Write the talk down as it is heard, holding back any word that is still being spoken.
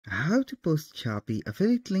How to post Shopee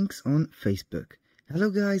affiliate links on Facebook. Hello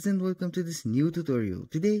guys and welcome to this new tutorial.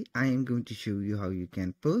 Today I am going to show you how you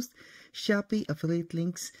can post Shopee affiliate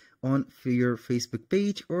links on your Facebook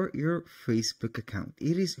page or your Facebook account.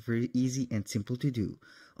 It is very easy and simple to do.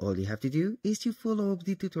 All you have to do is to follow up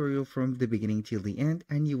the tutorial from the beginning till the end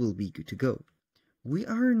and you will be good to go. We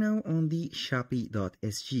are now on the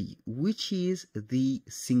Shopee.sg, which is the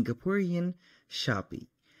Singaporean Shopee.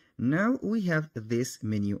 Now we have this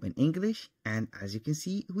menu in English, and as you can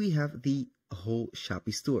see, we have the whole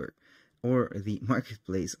Shopee store or the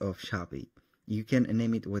marketplace of Shopee. You can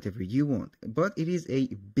name it whatever you want, but it is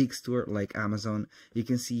a big store like Amazon. You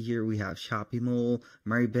can see here we have Shopee Mall,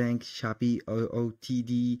 Maribank, Shopee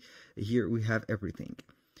OTD. Here we have everything.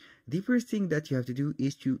 The first thing that you have to do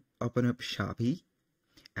is to open up Shopee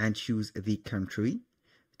and choose the country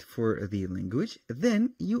for the language.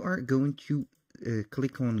 Then you are going to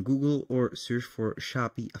click on Google or search for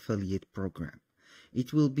Shopee affiliate program.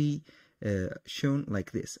 It will be shown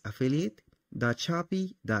like this: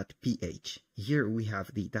 affiliate.shopee.ph. Here we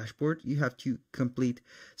have the dashboard. You have to complete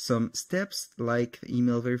some steps like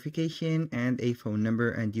email verification and a phone number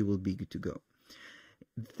and you will be good to go.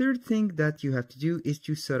 The third thing that you have to do is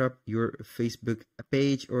to set up your Facebook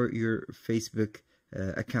page or your Facebook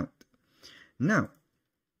account. Now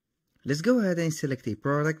let's go ahead and select a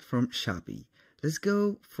product from Shopee. Let's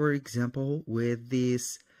go, for example, with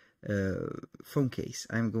this phone case.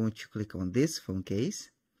 I'm going to click on this phone case.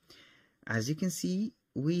 As you can see,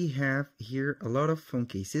 we have here a lot of phone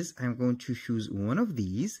cases. I'm going to choose one of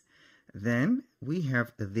these. Then we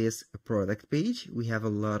have this product page. We have a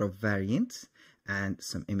lot of variants and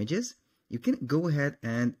some images. You can go ahead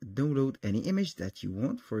and download any image that you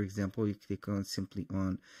want. For example, you click on simply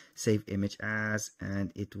on save image as,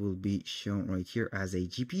 and it will be shown right here as a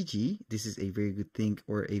JPG. This is a very good thing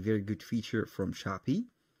or a very good feature from Shopee.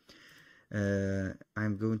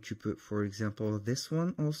 I'm going to put, for example, this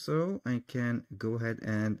one also. I can go ahead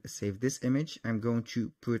and save this image. I'm going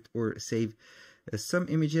to put or save some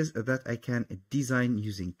images that I can design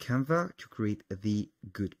using Canva to create the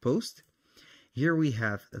good post. Here we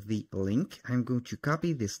have the link. I'm going to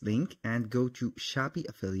copy this link and go to Shopee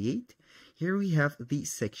affiliate. Here we have the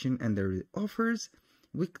section under the offers.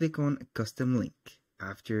 We click on custom link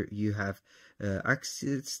after you have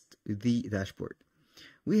accessed the dashboard.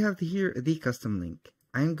 We have here the custom link.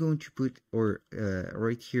 I'm going to put or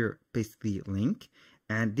right here paste the link,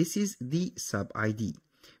 and this is the sub ID.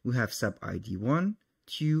 We have sub ID 1,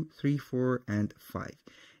 2, 3, 4, and 5.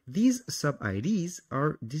 These sub-IDs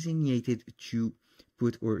are designated to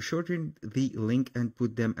put or shorten the link and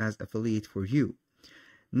put them as affiliate for you.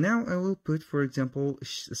 Now I will put, for example,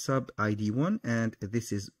 sub-ID 1, and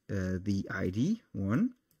this is the ID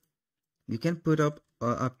 1. You can put up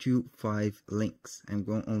to 5 links. I'm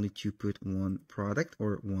going only to put one product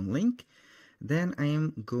or one link. Then I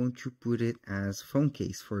am going to put it as phone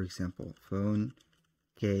case, for example, phone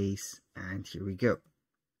case, and here we go.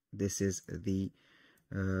 This is the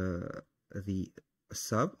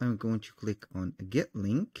sub. I'm going to click on get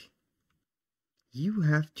link. You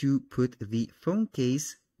have to put the phone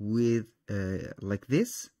case with like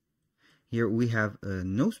this. Here we have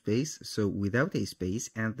no space, so without a space,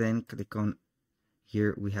 and then click on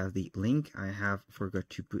here we have the link. I have forgot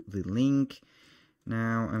to put the link.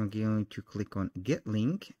 Now I'm going to click on get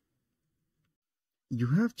link. You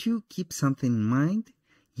have to keep something in mind.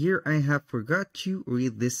 Here I have forgot to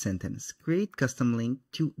read this sentence. Create custom link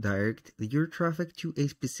to direct your traffic to a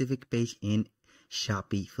specific page in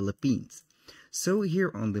Shopee Philippines. So here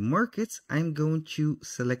on the markets, I'm going to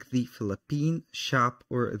select the Philippine shop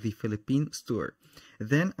or the Philippine store.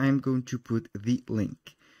 Then I'm going to put the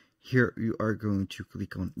link. Here you are going to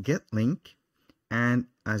click on get link. And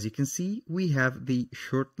as you can see, we have the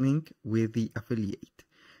short link with the affiliate.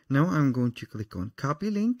 Now I'm going to click on copy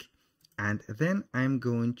link. And then I'm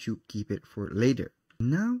going to keep it for later.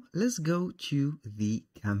 Now let's go to the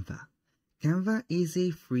Canva. Canva is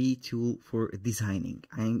a free tool for designing.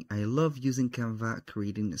 I love using Canva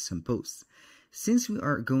creating some posts. Since we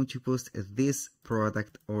are going to post this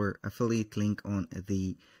product or affiliate link on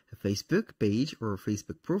the Facebook page or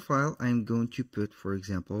Facebook profile, I'm going to put, for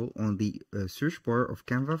example, on the search bar of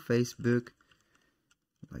Canva Facebook,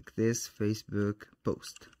 like this, Facebook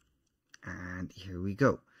post. And here we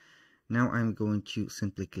go. Now I'm going to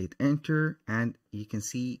simply click enter, and you can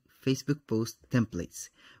see Facebook post templates.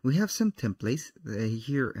 We have some templates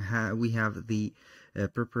here. We have the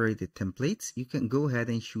prepared templates. You can go ahead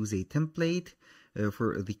and choose a template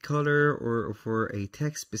for the color or for a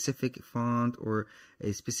text specific font or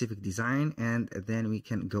a specific design, and then we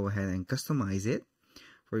can go ahead and customize it.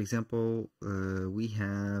 For example, we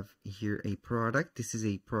have here a product. This is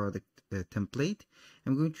a product template.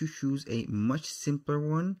 I'm going to choose a much simpler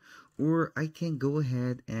one, or I can go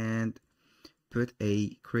ahead and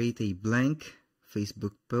create a blank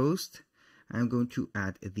Facebook post. I'm going to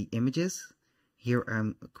add the images. Here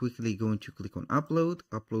I'm quickly going to click on upload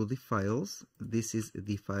the files. This is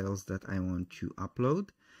the files that I want to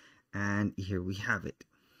upload, and here we have it.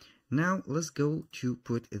 Now let's go to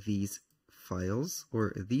put these files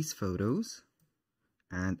or these photos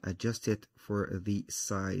and adjust it for the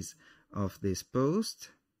size of this post.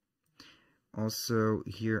 Also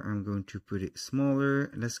here I'm going to put it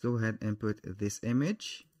smaller. Let's go ahead and put this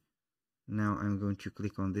image. Now I'm going to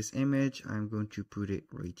click on this image. I'm going to put it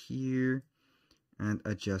right here and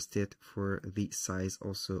adjust it for the size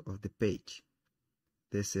also of the page.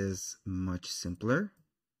 This is much simpler.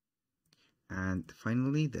 And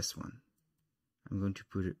finally this one. I'm going to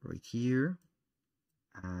put it right here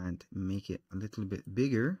and make it a little bit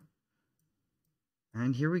bigger.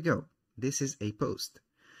 And here we go. This is a post.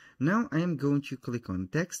 Now I am going to click on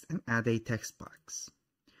text and add a text box.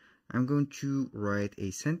 I'm going to write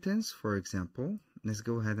a sentence, for example. Let's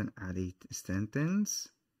go ahead and add a sentence.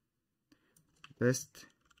 Best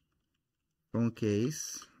phone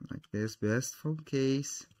case, like this, best phone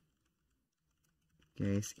case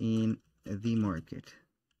in the market.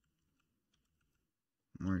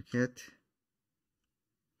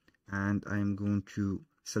 And I'm going to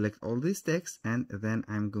select all this text, and then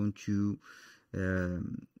I'm going to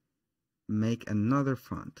make another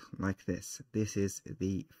font like this. This is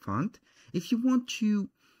the font. If you want to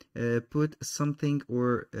put something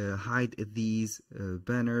or hide these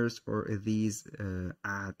banners or these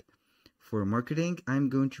ad for marketing, I'm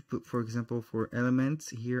going to put, for example, for elements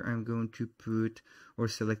here, I'm going to put or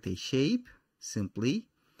select a shape. Simply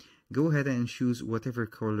go ahead and choose whatever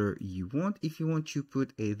color you want. If you want to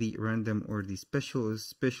put the random or the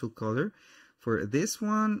special color, for this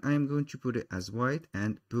one I'm going to put it as white,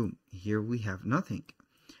 and boom, here we have nothing.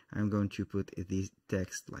 I'm going to put the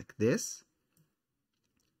text like this,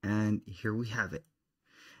 and here we have it.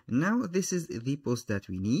 Now this is the post that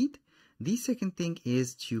we need. The second thing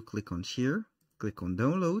is to click on share, click on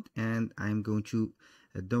download, and I'm going to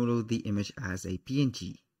download the image as a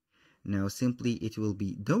PNG. Now simply it will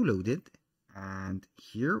be downloaded, and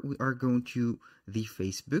here we are going to the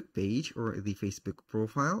Facebook page or the Facebook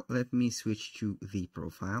profile. Let me switch to the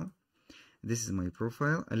profile. This is my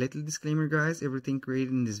profile. A little disclaimer, guys, everything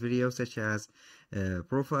created in this video, such as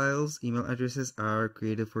profiles, email addresses, are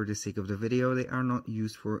created for the sake of the video. They are not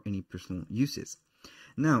used for any personal uses.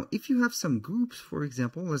 Now if you have some groups, for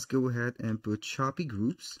example, let's go ahead and put Shopee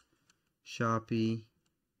groups,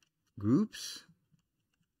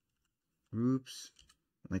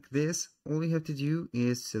 like this. All you have to do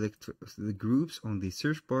is select the groups on the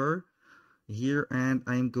search bar here, and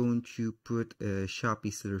I'm going to put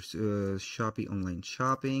Shopee online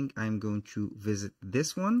shopping. I'm going to visit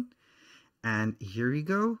this one, and here you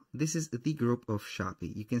go. This is the group of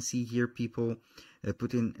Shopee. You can see here people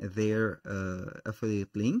put in their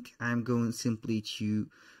affiliate link. I'm going simply to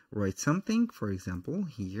write something. For example,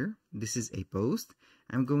 here, this is a post.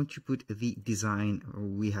 I'm going to put the design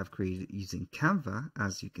we have created using Canva.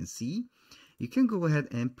 As you can see, you can go ahead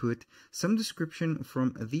and put some description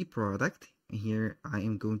from the product. Here I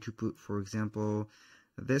am going to put, for example,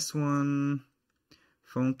 this one,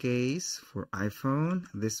 phone case for iPhone.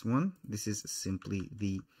 This is simply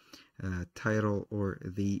the title or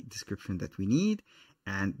the description that we need.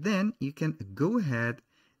 And then you can go ahead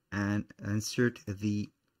and insert the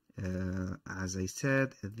as I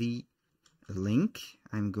said, the link.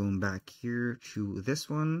 I'm going back here to this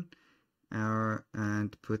one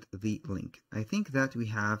and put the link. I think that we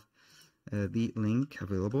have the link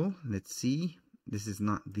available. Let's see. This is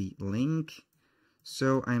not the link,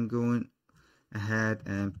 so I'm going ahead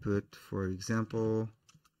and put, for example,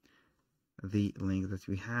 the link that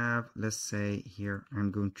we have. Let's say here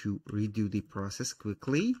I'm going to redo the process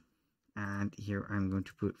quickly, and here I'm going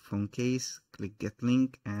to put phone case, click get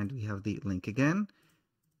link, and we have the link again.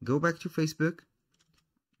 Go back to Facebook,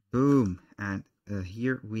 boom, and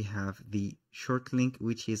here we have the short link,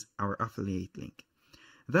 which is our affiliate link.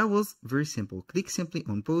 That was very simple. Click simply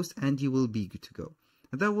on post and you will be good to go.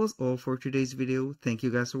 That was all for today's video. Thank you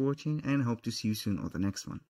guys for watching, and hope to see you soon on the next one.